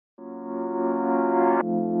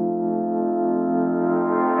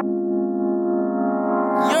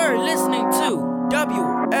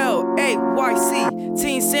LAYC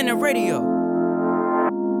Teen Center Radio.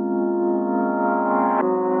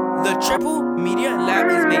 The Triple Media Lab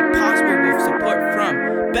is made possible with support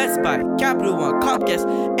from Best Buy, Capital One, Comcast,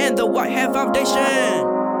 and the Whitehead Foundation.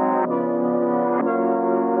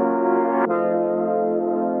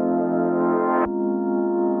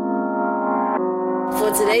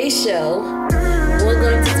 For today's show, we're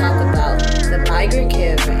going to talk about the migrant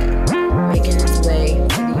caravan making its way to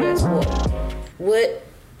the U.S. border. What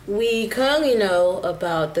we currently know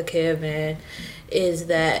about the caravan is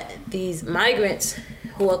that these migrants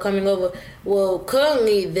who are coming over, well,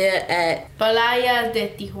 currently they're at Playa de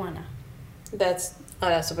Tijuana. That's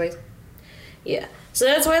the place. Yeah. So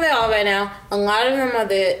that's where they are right now. A lot of them are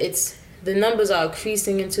there. The numbers are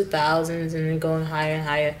increasing into thousands and then going higher and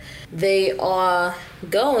higher. They are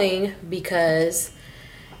going because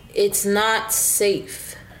it's not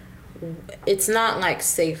safe. It's not like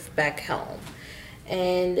safe back home.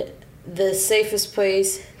 And the safest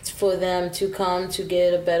place for them to come to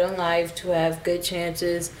get a better life, to have good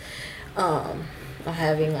chances of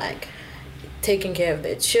having taking care of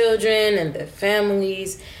their children and their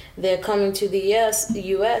families, they're coming to the U.S.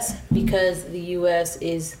 because the U.S.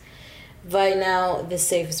 is right now the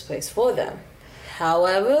safest place for them.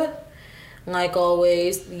 However, like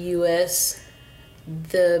always,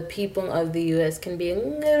 the people of the U.S. can be a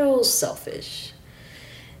little selfish.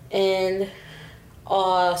 And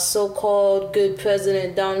our so-called good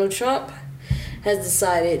president, Donald Trump, has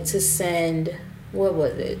decided to send,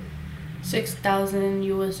 6,000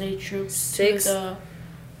 USA troops to the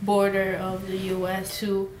border of the U.S.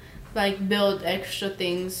 to build extra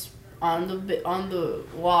things on the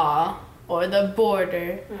wall or the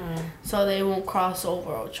border, so they won't cross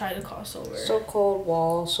over or try to cross over. So-called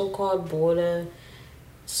wall, so-called border.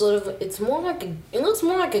 Sort of, it looks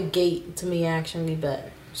more like a gate to me actually, but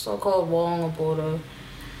so-called wall on the border.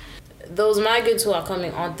 Those migrants who are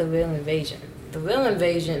coming aren't the real invasion. The real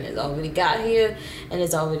invasion has already got here and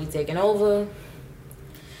it's already taken over.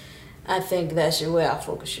 I think that's where our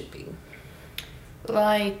focus should be.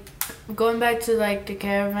 Going back to the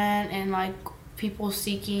caravan and people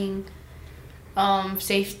seeking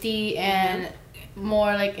safety and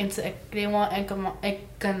more they want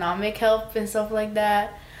economic help and stuff like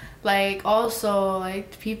that. Also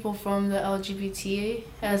people from the LGBT,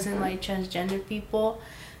 as in transgender people.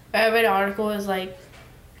 I read an article is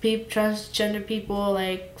transgender people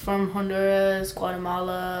from Honduras,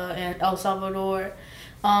 Guatemala, and El Salvador.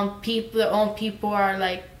 Their own people are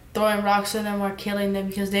throwing rocks at them or killing them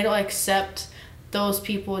because they don't accept those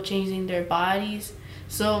people changing their bodies.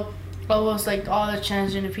 So almost all the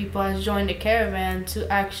transgender people has joined the caravan to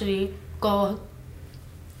actually go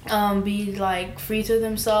be free to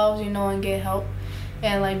themselves, and get help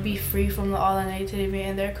and be free from all the negativity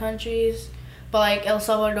in their countries. But El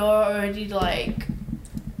Salvador already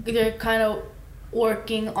they're kind of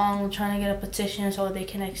working on trying to get a petition so they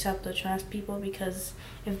can accept the trans people, because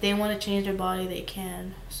if they want to change their body they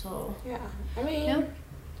can. So yeah, I mean,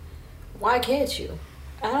 why can't you?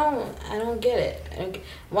 I don't get it.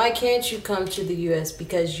 Why can't you come to the U.S.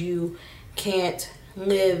 because you can't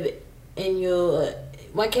live in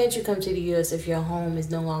why can't you come to the U.S. if your home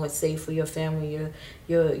is no longer safe for your family,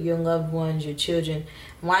 your loved ones, your children?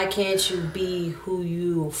 Why can't you be who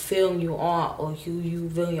you feel you are or who you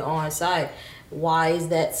really are inside? Why is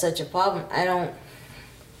that such a problem? I don't...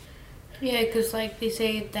 Yeah, because they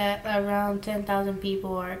say that around 10,000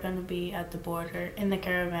 people are going to be at the border in the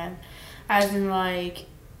caravan. As in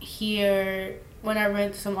here, when I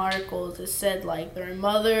read some articles, it said their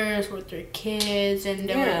mothers with their kids and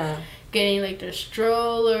they were getting their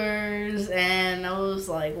strollers, and I was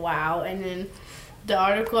wow. And then the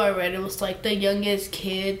article I read, it was the youngest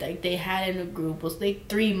kid they had in the group was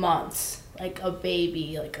 3 months, a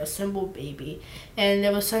baby, a simple baby. And they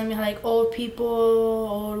was telling me old people,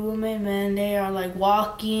 old women, man, they are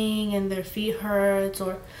walking and their feet hurts,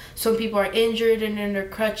 or some people are injured and in their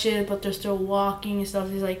crutches but they're still walking and stuff.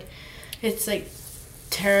 It's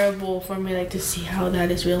terrible for me to see how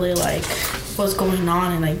that is really what's going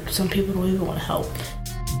on, and some people don't even want to help.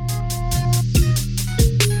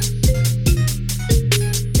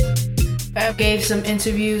 I gave some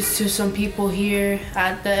interviews to some people here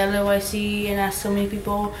at the LAYC and asked so many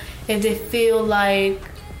people if they feel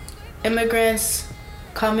immigrants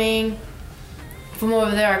coming from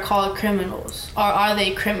over there are called criminals, or are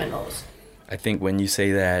they criminals? I think when you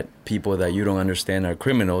say that people that you don't understand are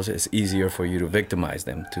criminals, it's easier for you to victimize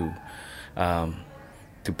them, to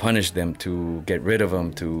punish them, to get rid of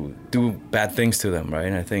them, to do bad things to them, right?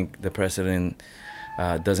 And I think the president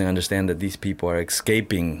doesn't understand that these people are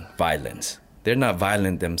escaping violence. They're not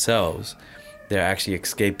violent themselves. they're actually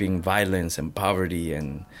escaping violence and poverty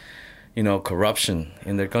and, you know, corruption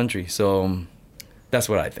in their country. So that's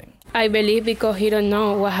what I think. I believe because he don't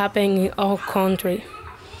know what happened in our country.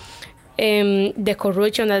 The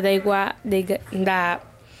corruption that that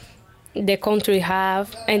the country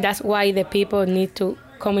have, and that's why the people need to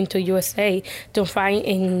come into USA to find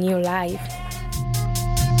a new life.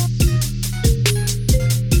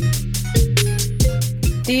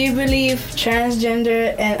 Do you believe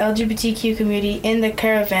transgender and LGBTQ community in the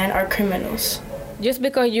caravan are criminals? Just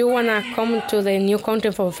because you wanna come to the new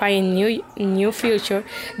country for finding new future,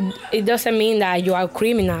 it doesn't mean that you are a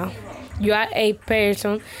criminal. You are a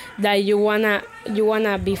person that you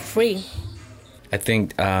wanna be free. I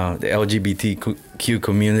think the LGBTQ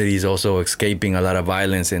community is also escaping a lot of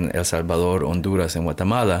violence in El Salvador, Honduras, and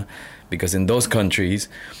Guatemala, because in those countries,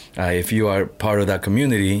 if you are part of that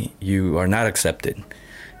community, you are not accepted.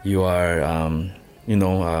 You are,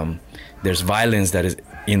 there's violence that is,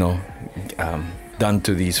 done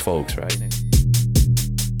to these folks, right?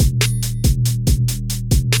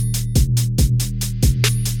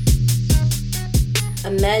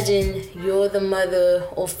 Imagine you're the mother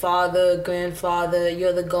or father, grandfather,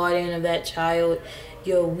 you're the guardian of that child.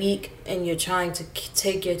 You're weak and you're trying to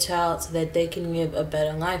take your child so that they can live a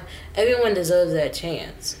better life. Everyone deserves that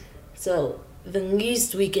chance. So the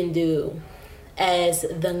least we can do as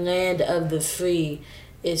the land of the free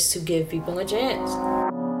is to give people a chance.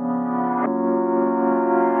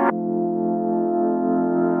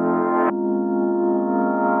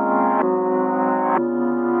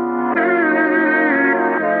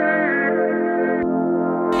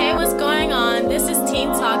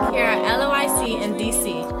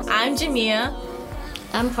 I'm Jamia.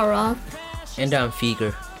 I'm Haram. And I'm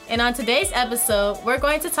Fikr. And on today's episode, we're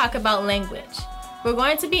going to talk about language. We're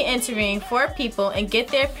going to be interviewing 4 people and get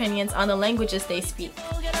their opinions on the languages they speak.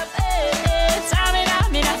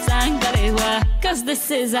 Cause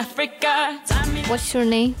this is Africa. What's your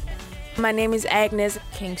name? My name is Agnes.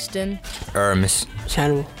 Kingston. Miss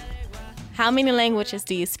Channel. How many languages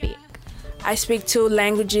do you speak? I speak 2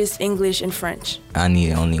 languages, English and French. I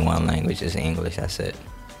need only one language, it's English, that's it.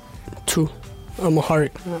 2.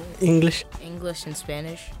 Amharic. English. English and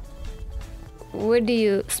Spanish. Where do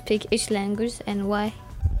you speak each language and why?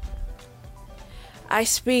 I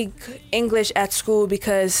speak English at school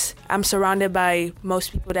because I'm surrounded by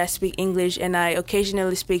most people that speak English, and I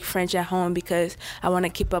occasionally speak French at home because I want to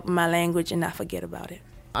keep up with my language and not forget about it.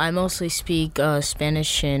 I mostly speak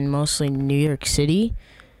Spanish in mostly New York City,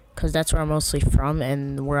 because that's where I'm mostly from,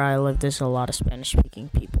 and where I live there's a lot of Spanish-speaking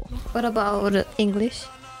people. What about English?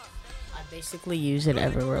 I basically use it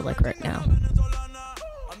everywhere, like right now.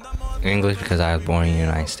 English because I was born in the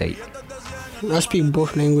United States. I speak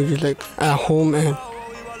both languages, like at home and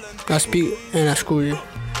I speak and at school. Yeah.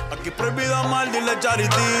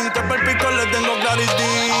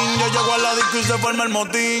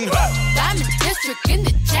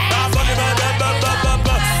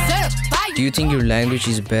 Do you think your language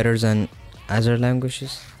is better than other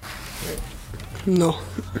languages? No.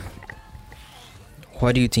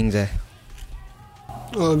 Why do you think that?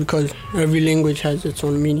 Because every language has its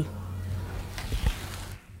own meaning.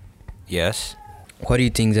 Yes. Why do you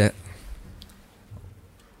think that?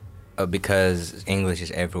 Because English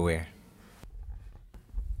is everywhere.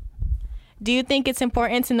 Do you think it's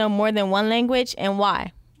important to know more than one language, and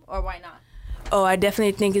why? Or why not? Oh, I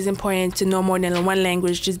definitely think it's important to know more than one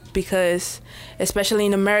language, just because, especially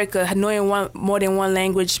in America, knowing more than one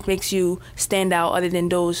language makes you stand out other than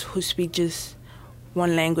those who speak just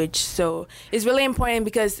one language. So it's really important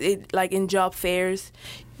because it, like in job fairs,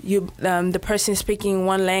 the person speaking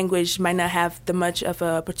one language might not have the much of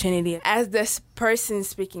an opportunity as this person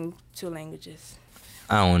speaking 2 languages.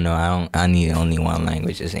 I don't know. I need only one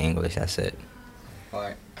language, it's English, that's it.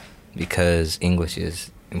 Why? Because English is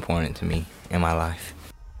important to me in my life.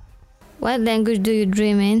 What language do you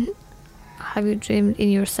dream in? Have you dreamed in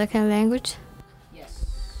your second language? Yes.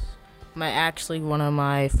 One of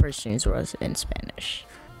my first dreams was in Spanish.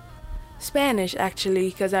 Spanish, actually,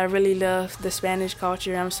 because I really love the Spanish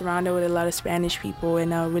culture. I'm surrounded with a lot of Spanish people,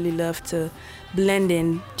 and I really love to blend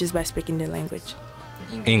in just by speaking the language.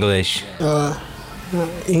 English.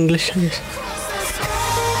 English.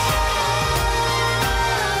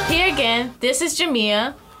 Here again, this is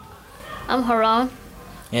Jamia. I'm Haram.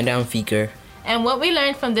 And I'm Fikr. And what we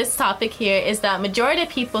learned from this topic here is that majority of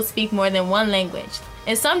people speak more than one language,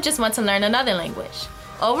 and some just want to learn another language.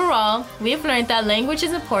 Overall, we've learned that language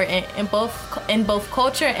is important in both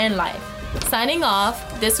culture and life. Signing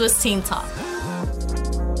off, this was Teen Talk.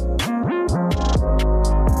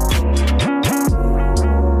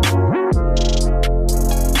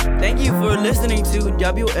 Thank you for listening to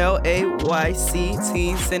WLAYC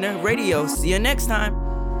Teen Center Radio. See you next time.